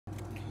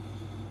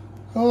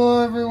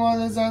Hello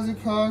everyone, it's Isaac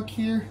Hawk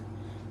here,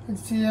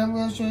 and today I'm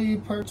going to show you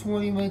part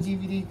 20 of my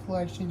DVD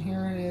collection.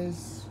 Here it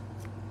is.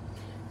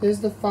 This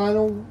is the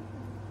final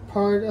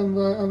part of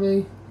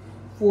my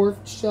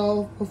fourth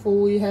shelf before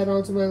we head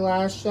on to my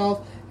last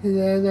shelf, and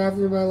then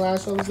after my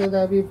last shelf, so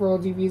that'll be for all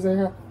DVDs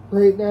I have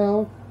right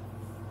now.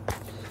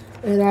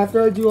 And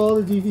after I do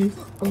all the DVDs,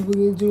 I'm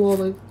going to do all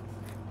my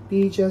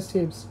VHS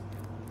tapes.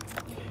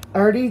 I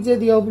already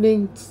did the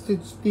opening of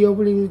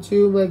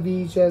two of my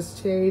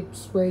VHS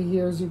tapes right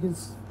here, as you can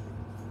see.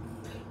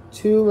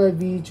 Two of my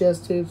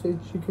VHS tapes, which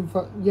you can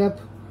find.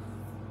 Yep.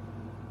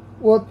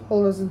 What?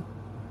 Hold on.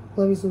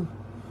 Let me see.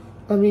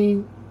 I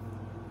mean,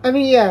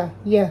 yeah.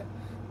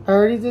 I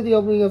already did the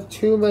opening of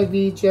two of my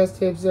VHS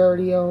tapes I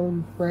already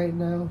own right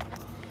now.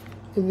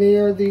 And they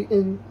are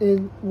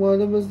and one of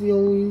them is the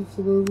only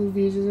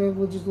movie VHS I have,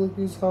 which is Look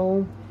Who's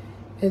Home.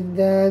 And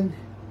then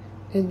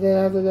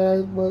after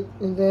that,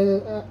 and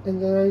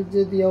then I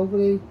did the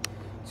opening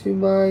to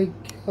my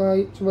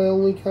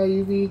only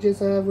Caillou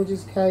VHS I have, which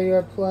is Caillou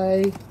at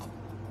Play.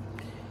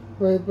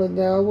 Right, but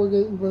now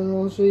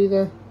I'll show you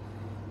that.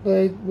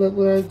 But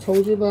when I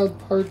told you about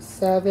part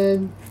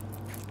 7,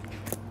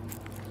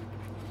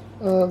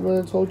 when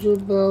I told you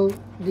about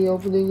the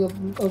opening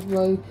of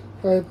my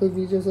Caillou Play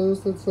VHS, I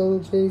was so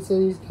Chase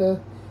and these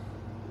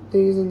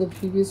things in the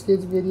previous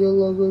kids video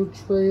logo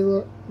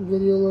trailer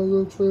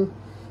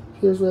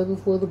appears right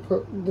before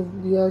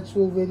the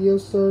actual video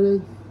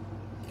started.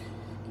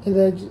 And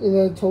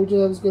I told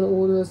you I was gonna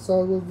order a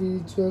Saga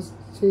VHS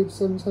tape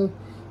sometime.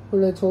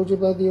 When I told you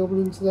about the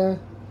opening to that,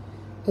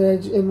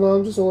 and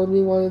Mom just ordered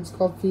me one. It's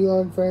called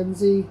Feline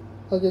Frenzy.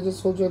 Like I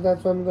just told you,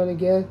 that's what I'm gonna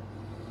get.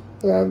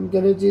 But I'm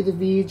gonna do the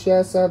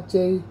VHS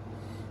update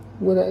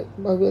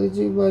I'm gonna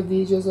do my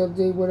VHS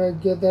update when I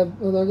get that.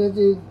 I'm not gonna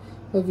do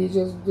my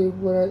VHS update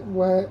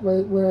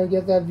when I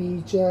get that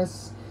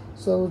VHS.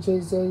 So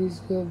Chase said he's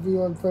gonna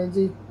Feline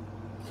Frenzy.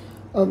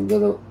 I'm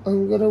gonna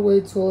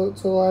wait till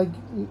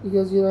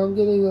because I'm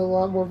getting a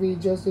lot more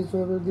VHS tapes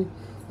ordered.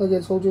 Like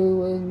I told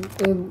you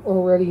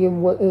already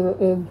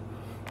in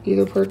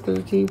either part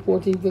 13,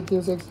 14, 15,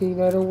 or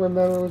 16. I don't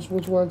remember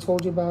which one I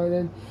told you about it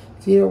in.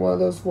 It's either one of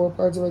those 4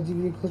 parts of my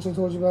DVD collection I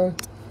told you about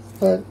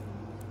it.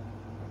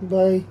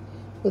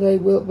 But I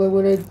will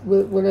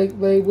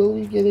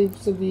be getting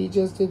some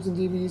VHS tapes and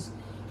DVDs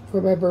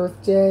for my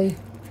birthday.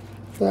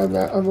 But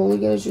I'm only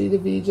gonna show you the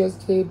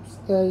VHS tapes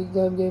that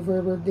I'm getting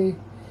for my birthday,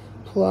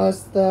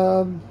 plus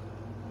the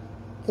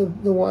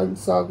one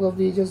Saga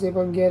VHS tape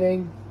I'm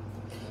getting.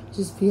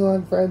 Just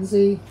Feline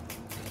Frenzy.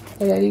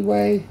 And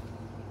anyway,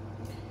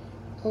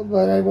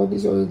 but I won't be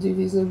showing the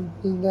DVDs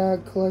in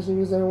that collection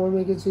because I don't want to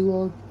make it too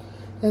long.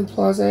 And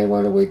plus, I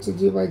want to wait to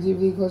do my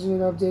DVD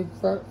collection and update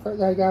that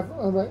I got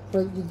on my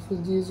for the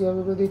DVDs for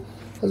my birthday,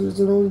 because there's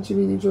an old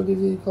Jimmy Neutron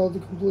DVD called The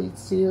Complete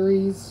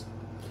Series,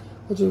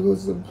 which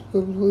includes the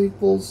complete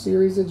full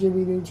series of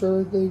Jimmy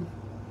Neutron thing.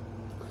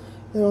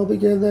 And I'll be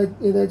getting that.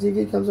 And that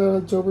DVD comes out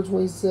on October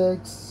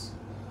 26th.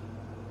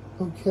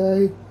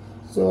 Okay.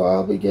 So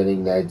I'll be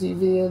getting that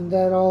DVD, and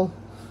then I'll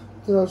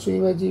show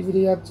you my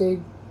DVD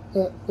update,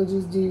 which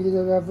is DVD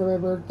that I got for my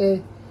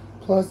birthday,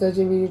 plus that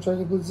Jimmy Neutron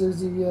Complete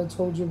Series DVD I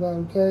told you about.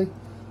 Okay.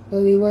 But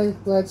anyway,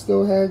 let's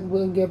go ahead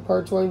and get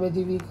part 20 of my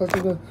DVD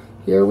collection.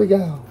 Here we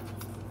go.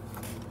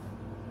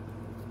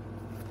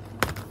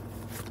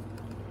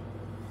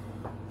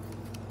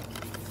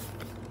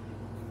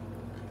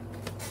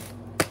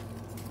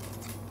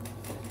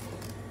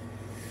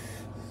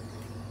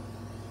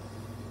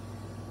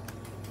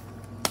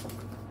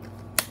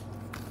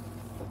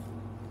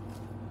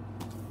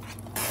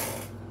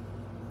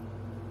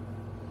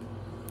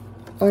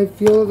 I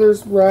feel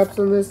there's wraps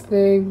on this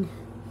thing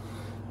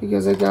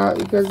because I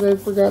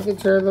forgot to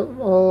tear them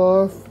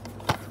all off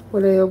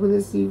when I opened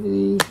this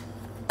DVD.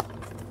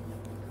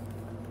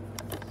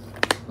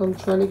 I'm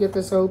trying to get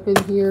this open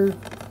here.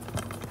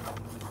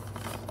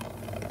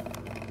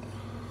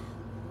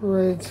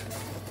 Right,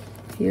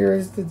 here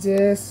is the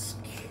disc.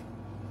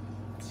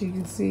 As you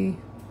can see,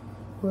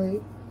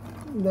 right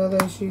now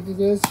that I show you the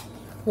disc,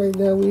 right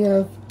now we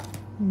have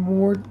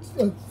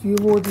a few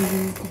more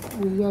DVDs.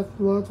 We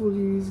got lots more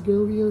DVDs to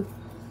go here.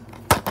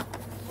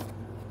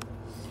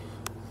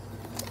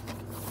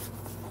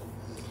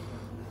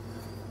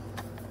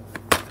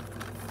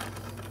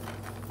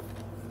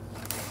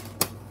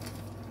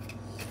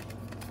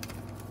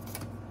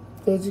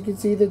 As you can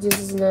see, the disc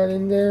is not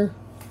in there.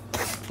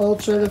 I'll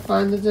try to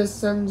find the disc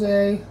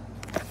someday,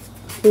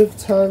 if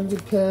time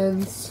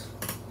depends.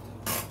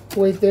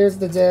 Wait, there's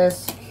the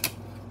disc.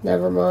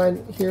 Never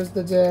mind. Here's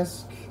the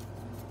disc.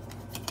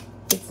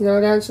 It's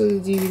not actually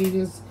the DVD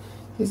disc.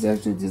 It's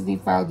actually the Disney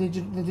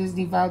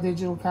File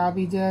Digital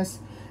copy disc.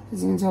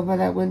 As you can tell by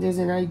that Windows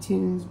and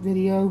iTunes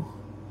video.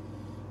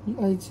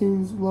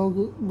 iTunes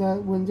logo,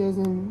 that Windows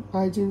and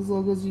iTunes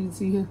logos you can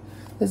see here.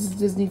 This is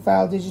Disney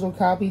File Digital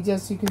copy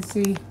disc, you can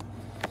see.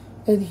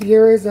 And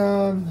here is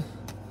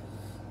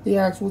the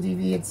actual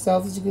DVD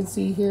itself, as you can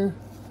see here.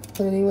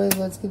 But anyway,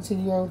 let's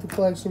continue on with the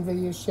collection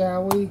video,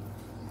 shall we?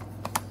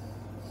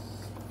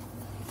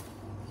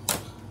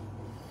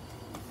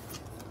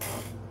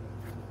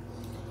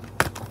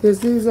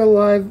 This is a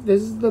live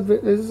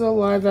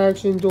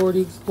action Dora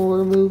the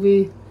Explorer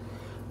movie.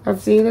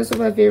 I've seen this with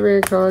my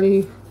favorite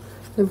Connie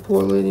in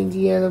Portland,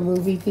 Indiana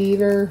movie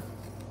theater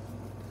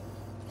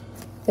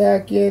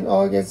back in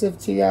August of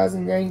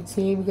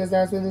 2019, because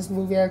that's when this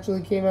movie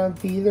actually came out in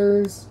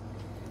theaters.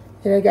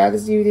 And I got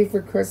this DVD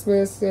for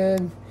Christmas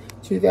in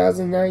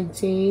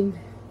 2019.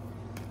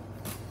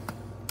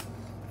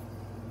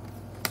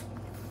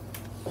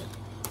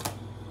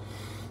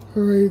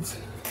 Alright.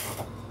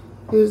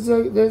 This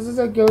is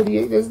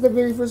the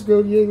very first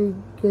Go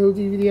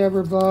DVD I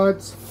ever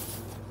bought.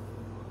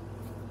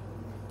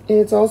 And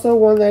it's also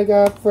one that I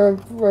got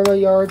from a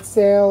yard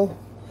sale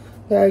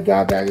that I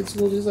got back in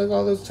school, just like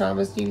all those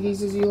Thomas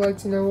DVDs as you like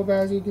to know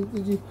about. You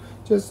can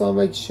just on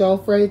my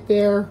shelf right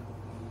there.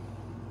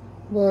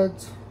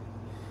 But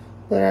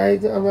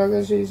I'm not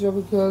gonna show you stuff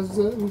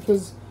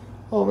because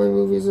all my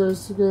movies are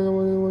secret. I don't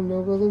want anyone to know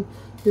about them.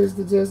 Here's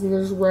the disc, and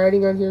there's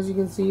writing on here as you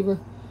can see, but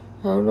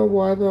I don't know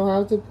why, but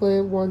I'll have to play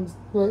it once.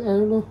 But I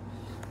don't know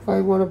if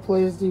I want to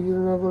play this DVD or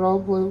not, but I'll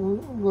play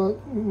it.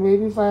 But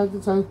maybe if I have the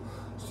time to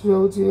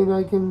show it to you and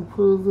I can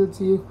prove it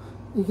to you,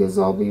 because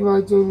I'll be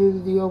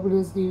doing the opening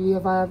this DVD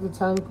if I have the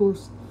time, of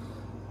course.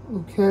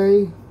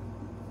 Okay.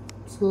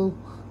 So,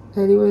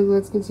 anyway,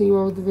 let's continue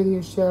on with the video,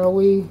 shall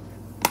we?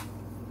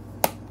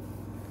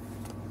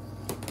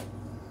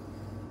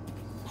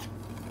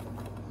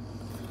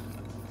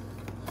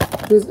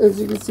 As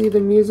you can see,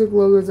 the music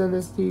logo is on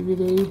this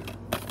DVD.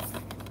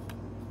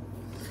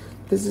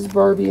 This is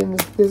Barbie, and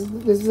this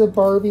is a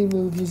Barbie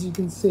movie, as you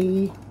can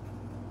see.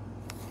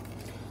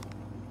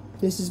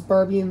 This is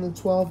Barbie and the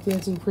 12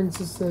 Dancing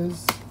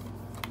Princesses.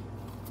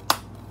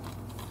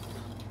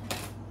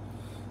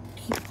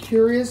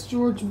 Curious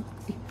George, in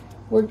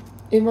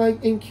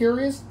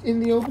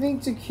the opening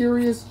to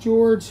Curious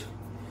George,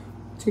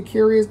 to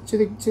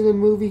the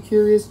movie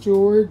Curious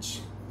George,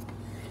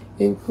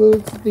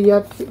 includes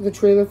the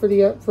trailer for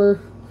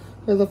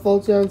the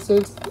Fall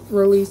 6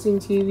 releasing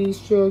TV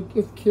show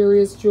of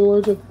Curious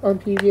George on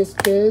PBS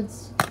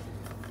Kids.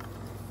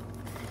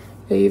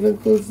 It even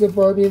includes the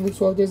Barbie and the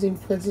 12 Dancing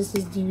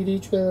Princesses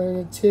DVD trailer in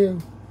it too.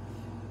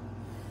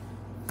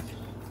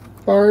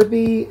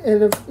 Barbie,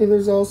 and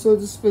there's also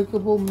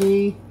Despicable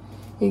Me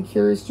and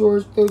Curious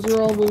George. Those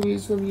are all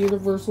movies from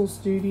Universal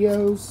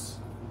Studios.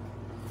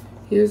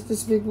 Here's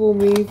Despicable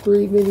Me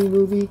 3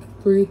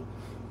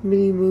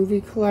 mini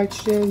movie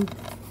collection.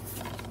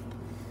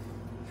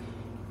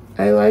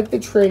 I like the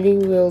training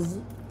wheels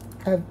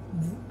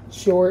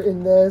short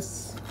in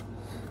this.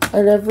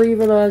 I never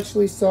even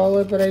actually saw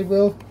it, but I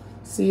will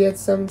see it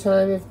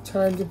sometime if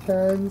time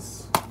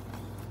depends.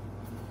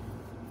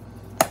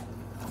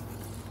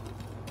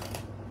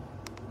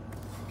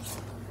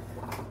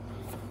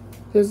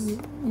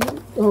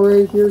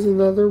 Alright, here's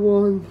another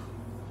one.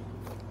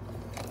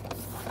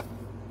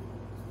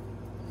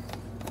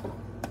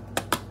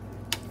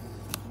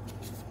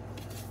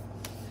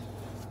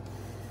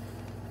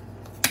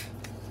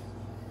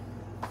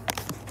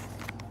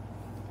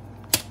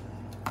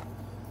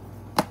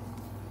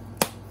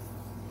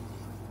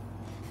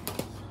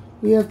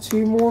 We have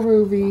 2 more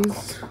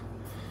movies.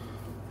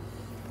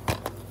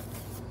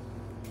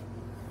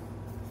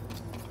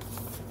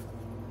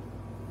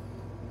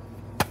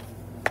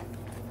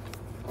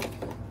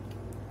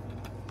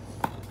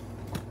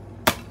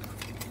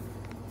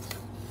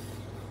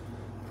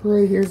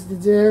 Right, here's the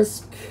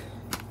disc.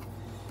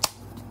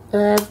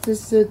 After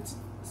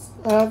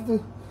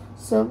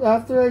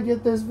I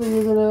get this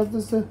video, then I have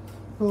to sit,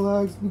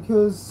 relax,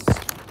 because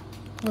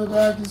my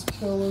back is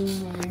killing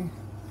me.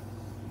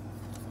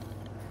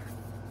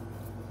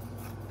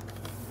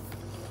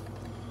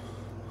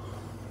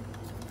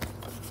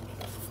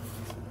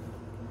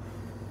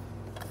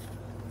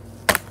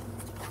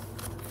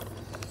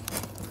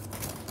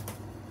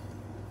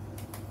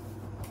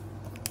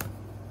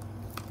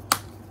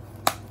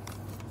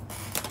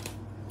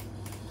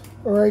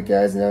 Alright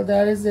guys, now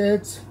that is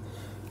it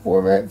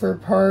for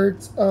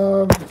part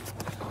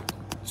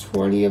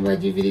 20 of my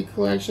DVD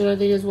collection, I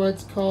think is what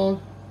it's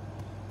called.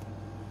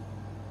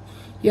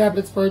 Yeah,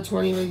 it's part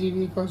 20 of my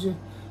DVD collection.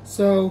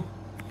 So,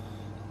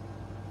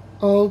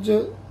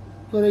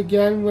 but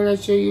again, when I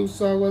show you,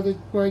 I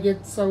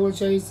will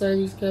show you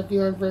Sandy's Cafe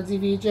on Frenzy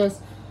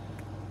VHS.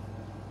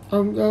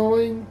 I'll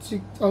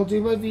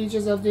do my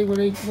VHS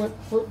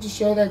update to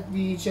show that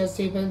VHS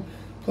tape in.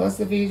 Plus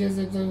the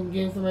VHS I'm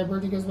getting for my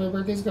birthday, because my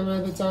birthday's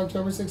coming up. It's on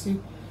October 16th.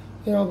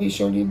 And I'll be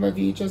showing you my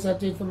VHS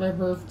update for my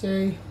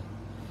birthday.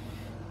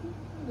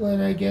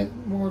 When I get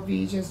more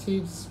VHS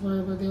tapes for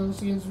my birthday, I'll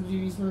also get some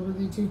DVDs for my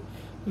birthday too.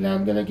 But now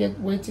I'm gonna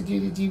wait to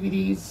do the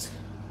DVDs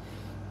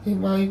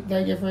that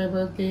I get for my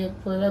birthday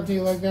for an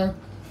update like that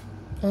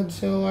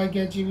until I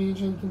get Jimmy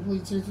Neutron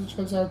Complete Series, which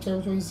comes out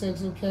October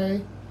 26th,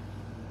 okay?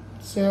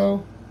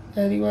 So,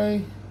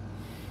 anyway.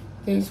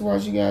 Thanks for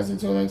watching, guys.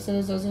 Until next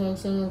time,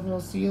 I'll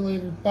see you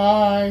later.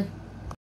 Bye.